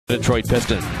Detroit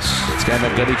Pistons. It's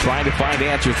Kevin Gundy trying to find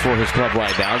answers for his club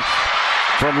right now.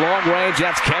 From long range,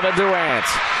 that's Kevin Durant.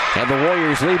 And the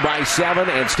Warriors lead by 7,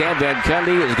 and Stan Van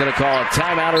Gundy is going to call a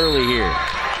timeout early here.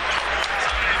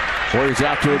 Warriors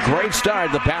out to a great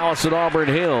start. The Palace at Auburn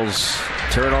Hills.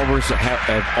 Turnovers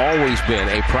have always been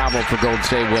a problem for Golden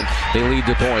State when they lead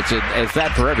the points. It's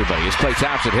that for everybody. As Klay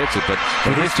Thompson hits it, but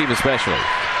for his team especially.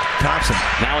 Thompson.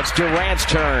 Now it's Durant's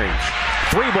turn.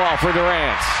 3-ball for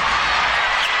Durant.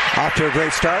 Off to a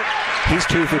great start. He's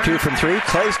 2 for 2 from 3.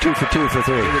 Klay's 2 for 2 for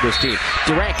 3. Look at this team.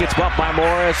 Durant gets bumped by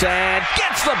Morris and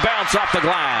gets the bounce off the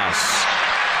glass.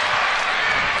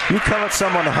 You come at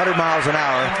someone 100 miles an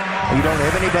hour, and you don't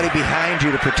have anybody behind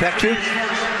you to protect you,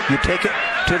 you take it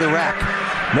to the rack.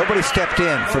 Nobody stepped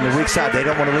in from the weak side. They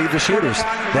don't want to leave the shooters.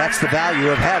 That's the value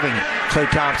of having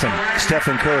Klay Thompson,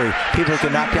 Stephen Curry, people who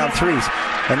can knock down threes.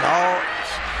 And all...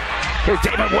 Here's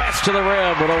David West to the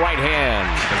rim with a right hand.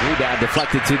 The rebound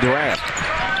deflected to Durant.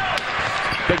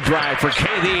 Big drive for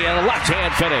KD and a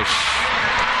left-hand finish.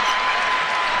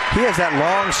 He has that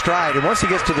long stride, and once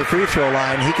he gets to the free throw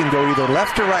line, he can go either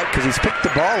left or right because he's picked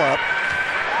the ball up,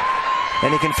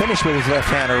 and he can finish with his left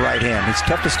hand or right hand. It's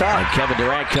tough to stop. And Kevin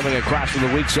Durant coming across from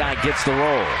the weak side gets the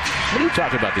roll. What are you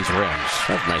talking about, these rims?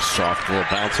 That's a nice soft little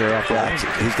bouncer off the line.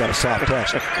 He's got a soft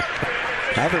touch.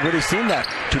 I haven't really seen that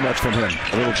too much from him,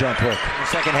 a little jump hook.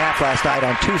 The second half last night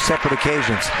on 2 separate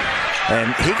occasions.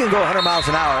 And he can go 100 miles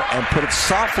an hour and put it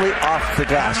softly off the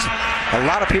glass. A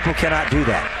lot of people cannot do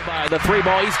that. By the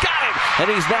 3-ball, he's got it! And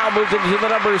he's now moved into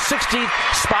the number 16th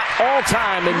spot all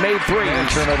time and made 3. And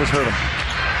turnovers hurt him.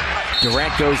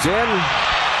 Durant goes in.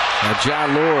 Now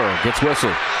John Lure gets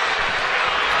whistled.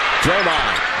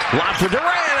 Draymond, lob for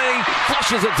Durant, and he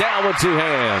flushes it down with 2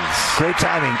 hands. Great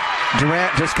timing.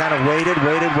 Durant just kind of waited.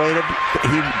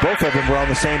 Both of them were on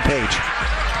the same page.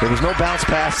 There was no bounce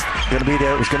pass going to be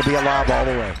there. It was going to be a lob all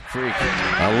the way. Freak.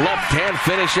 A left-hand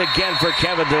finish again for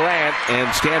Kevin Durant, and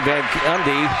Stan Van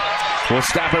Gundy will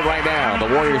stop it right now.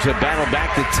 The Warriors have battled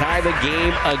back to tie the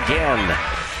game again.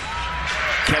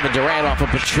 Kevin Durant off a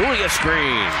Pachulia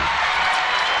screen.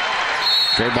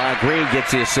 Draymond Green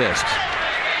gets the assist.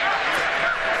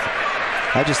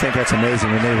 I just think that's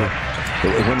amazing.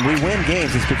 When we win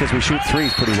games, it's because we shoot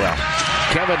threes pretty well.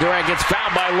 Kevin Durant gets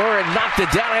fouled by Lure and knocked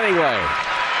it down anyway.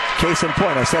 Case in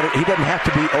point, I said it, he doesn't have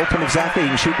to be open exactly. He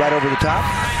can shoot right over the top.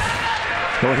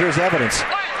 Well, here's evidence.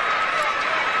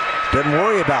 Doesn't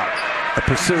worry about a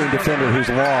pursuing defender who's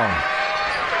long.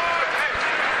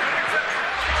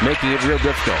 Making it real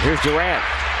difficult. Here's Durant.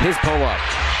 His pull-up.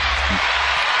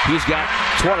 He's got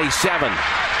 27.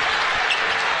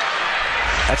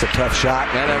 That's a tough shot.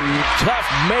 And a tough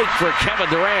make for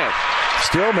Kevin Durant.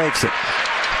 Still makes it.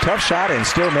 Tough shot and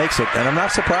still makes it. And I'm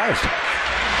not surprised.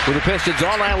 For the Pistons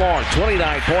all night long, 29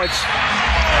 points,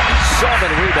 7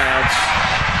 rebounds,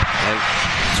 and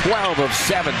 12 of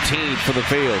 17 for the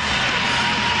field.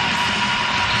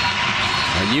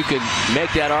 And you can make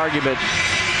that argument,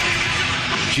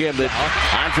 Jim, that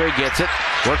Andre gets it,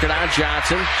 working on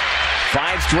Johnson,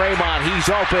 finds Draymond,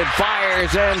 he's open, fires,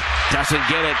 and doesn't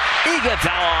get it.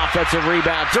 Iguodala offensive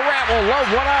rebound. Durant will load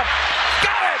one up.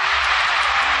 Got it!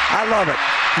 I love it.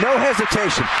 No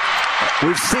hesitation.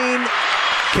 We've seen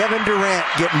Kevin Durant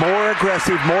get more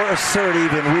aggressive, more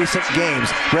assertive in recent games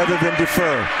rather than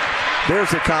defer. There's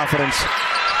the confidence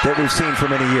that we've seen for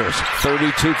many years.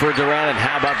 32 for Durant, and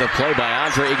how about the play by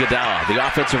Andre Iguodala? The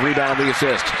offensive rebound and the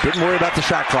assist. Didn't worry about the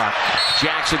shot clock.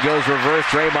 Jackson goes reverse.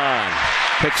 Draymond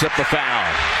picks up the foul.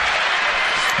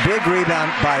 Big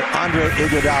rebound by Andre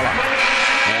Iguodala.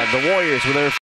 And the Warriors with their